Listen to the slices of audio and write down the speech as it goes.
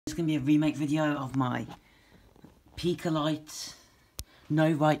It's going to be a remake video of my Pika light, no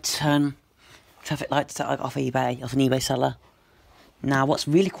right turn traffic lights that I got off eBay, off an eBay seller. Now, what's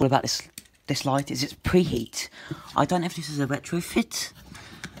really cool about this light is it's preheat. I don't know if this is a retrofit,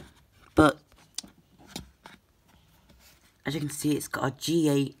 but as you can see, it's got a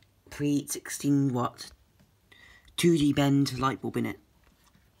G8 preheat 16 watt 2D bend light bulb in it.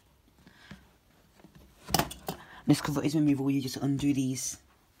 And this cover is removable. You just undo these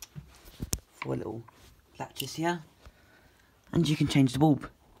 4 little latches here, and you can change the bulb.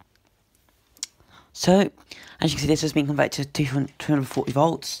 So, as you can see, this has been converted to 240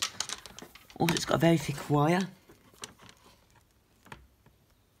 volts. Also, it's got a very thick wire.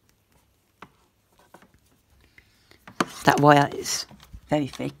 That wire is very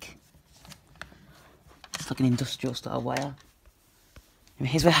thick. It's like an industrial style wire. And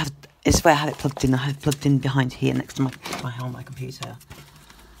here's where I have it plugged in. I have it plugged in behind here next to my computer.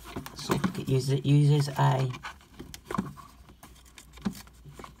 So it uses a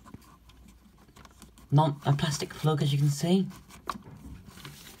plastic plug, as you can see.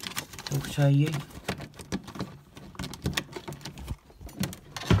 So I'll show you.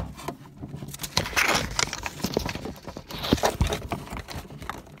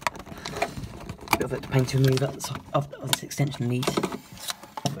 Bit of it to paint to remove that of this extension lead.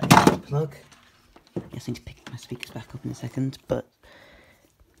 Plug. Yes, I need to pick my speakers back up in a second, but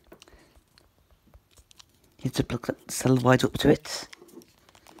here's the plug that cell wides up to it.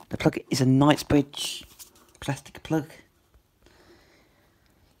 The plug is a Knightsbridge plastic plug.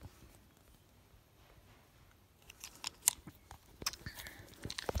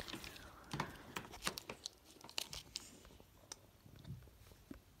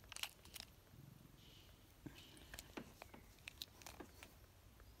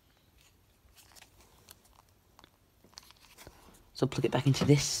 So I'll plug it back into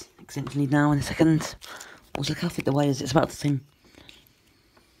this extension lead now in a second. Also, look how thick the wire is. It's about the same.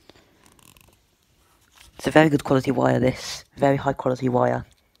 It's a very good quality wire, this. Very high quality wire.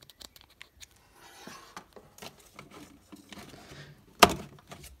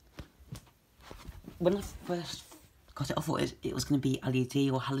 When I first got it, I thought it was going to be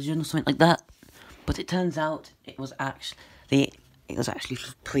LED or halogen or something like that. But it turns out it was actually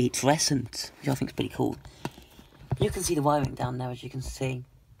fluorescent, which I think is pretty cool. You can see the wiring down there, as you can see.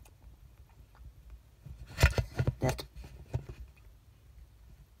 That.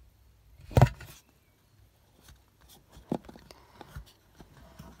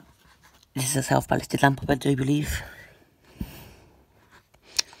 This is a self-ballasted lamp, I do believe.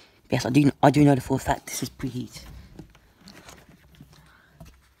 Yes, I do know the full fact this is preheat.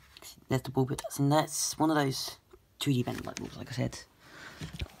 There's the bulb that's in there. It's one of those 2D bent light bulbs, like I said.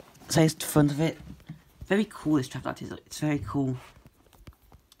 So here's the front of it. Very cool, this traffic light is. It's very cool.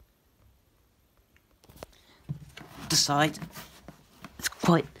 The side, it's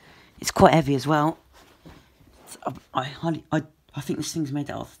quite heavy as well. I think this thing's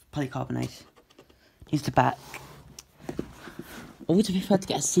made out of polycarbonate. Here's the back. I would have preferred to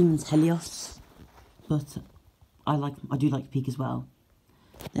get a Siemens Helios, but I do like Peak as well.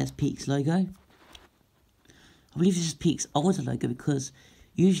 There's Peak's logo. I believe this is Peak's older logo because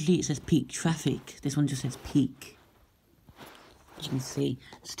usually it says Peak Traffic. This one just says Peak. As you can see,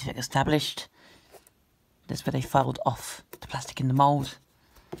 certificate established. That's where they filed off the plastic in the mould.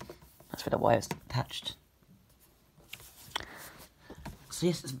 That's where the wire is attached. So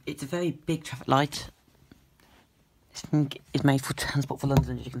yes, it's a very big traffic light. This thing is made for transport for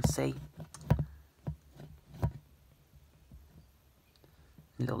London, as you can see.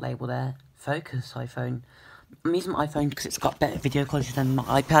 Little label there. Focus iPhone. I'm using my iPhone because it's got better video quality than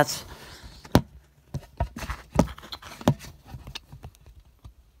my iPad.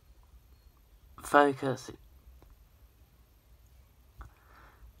 Focus.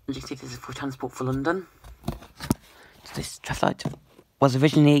 As you can see, this is for transport for London. So this traffic light was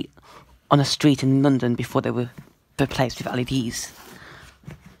originally on a street in London before they were replaced with LEDs.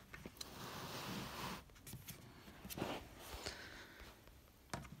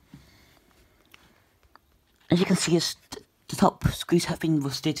 As you can see, the top screws have been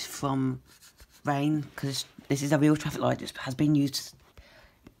rusted from rain because this is a real traffic light. This has been used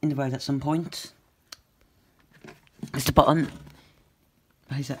in the road at some point. It's the bottom.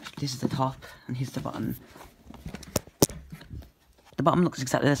 This is the top, and here's the bottom. The bottom looks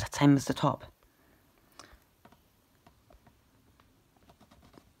exactly the same as the top.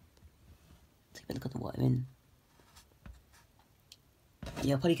 Take a look at the wire in.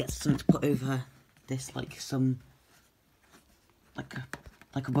 Yeah, I'll probably get something to put over this, like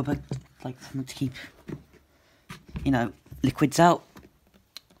a rubber, like something to keep, you know, liquids out.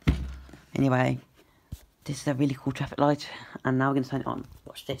 Anyway, this is a really cool traffic light, and now we're going to turn it on.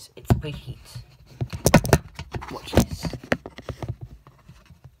 Watch this, it's Preheat. Watch this.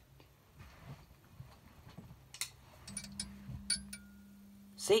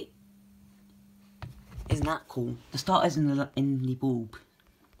 See? Isn't that cool? The starter's in the bulb.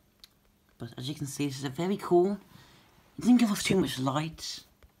 But as you can see, this is a very cool. It doesn't give off too much light.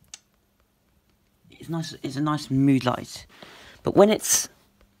 It's nice. It's a nice mood light. But when it's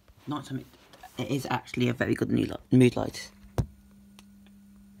nighttime, it is actually a very good mood light.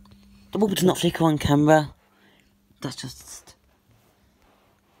 The bulb does not flicker on camera. That's just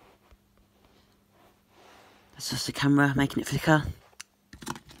the camera making it flicker.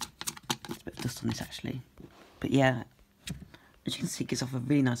 There's a bit of dust on this actually. But yeah, as you can see, it gives off a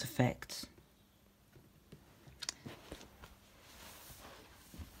really nice effect.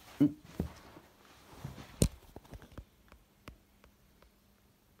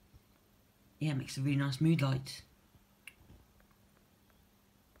 Yeah, it makes a really nice mood light.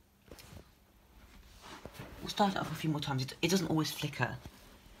 We'll start it off a few more times. It doesn't always flicker,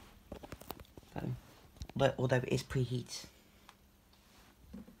 although it is Preheat.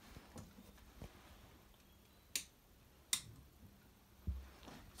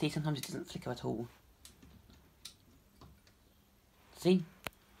 See, sometimes it doesn't flicker at all. See?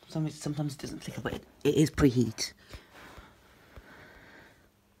 Sometimes it doesn't flicker, but it is Preheat.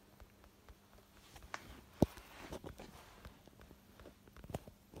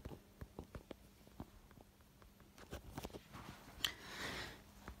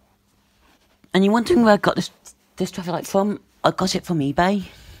 And you're wondering where I got this traffic light from? I got it from eBay.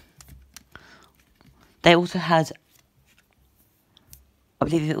 They also had, I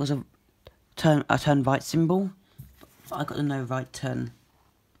believe it was a turn right symbol, but I got the no right turn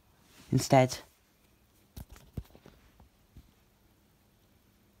instead.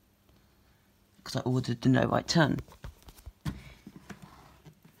 Because I ordered the no right turn.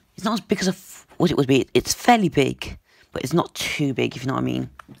 It's not as big as what it would be. It's fairly big, but it's not too big, if you know what I mean.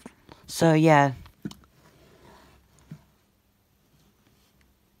 So yeah.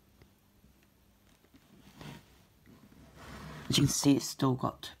 As you can see, it's still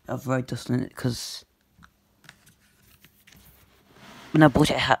got a bit of road dust in it because when I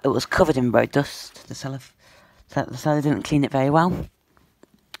bought it, it was covered in road dust. The seller didn't clean it very well,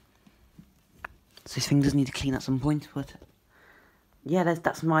 so this thing does need to clean at some point. But yeah,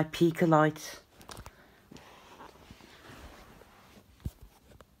 that's my Pika light.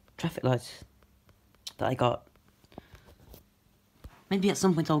 Traffic light that I got. Maybe at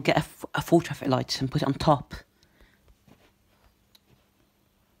some point I'll get a full traffic light and put it on top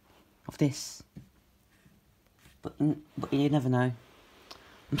of this. But you never know.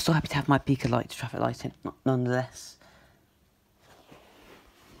 I'm so happy to have my Pika light traffic light in, nonetheless.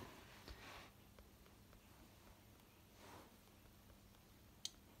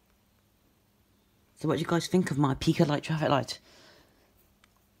 So what do you guys think of my Pika light traffic light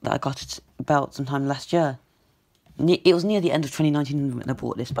that I got about sometime last year? It was near the end of 2019 when I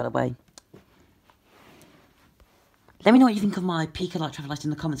bought this, by the way. Let me know what you think of my Pika light traffic light in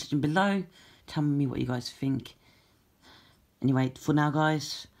the comment section below. Tell me what you guys think. Anyway, for now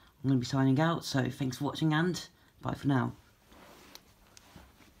guys, I'm going to be signing out, so thanks for watching and bye for now.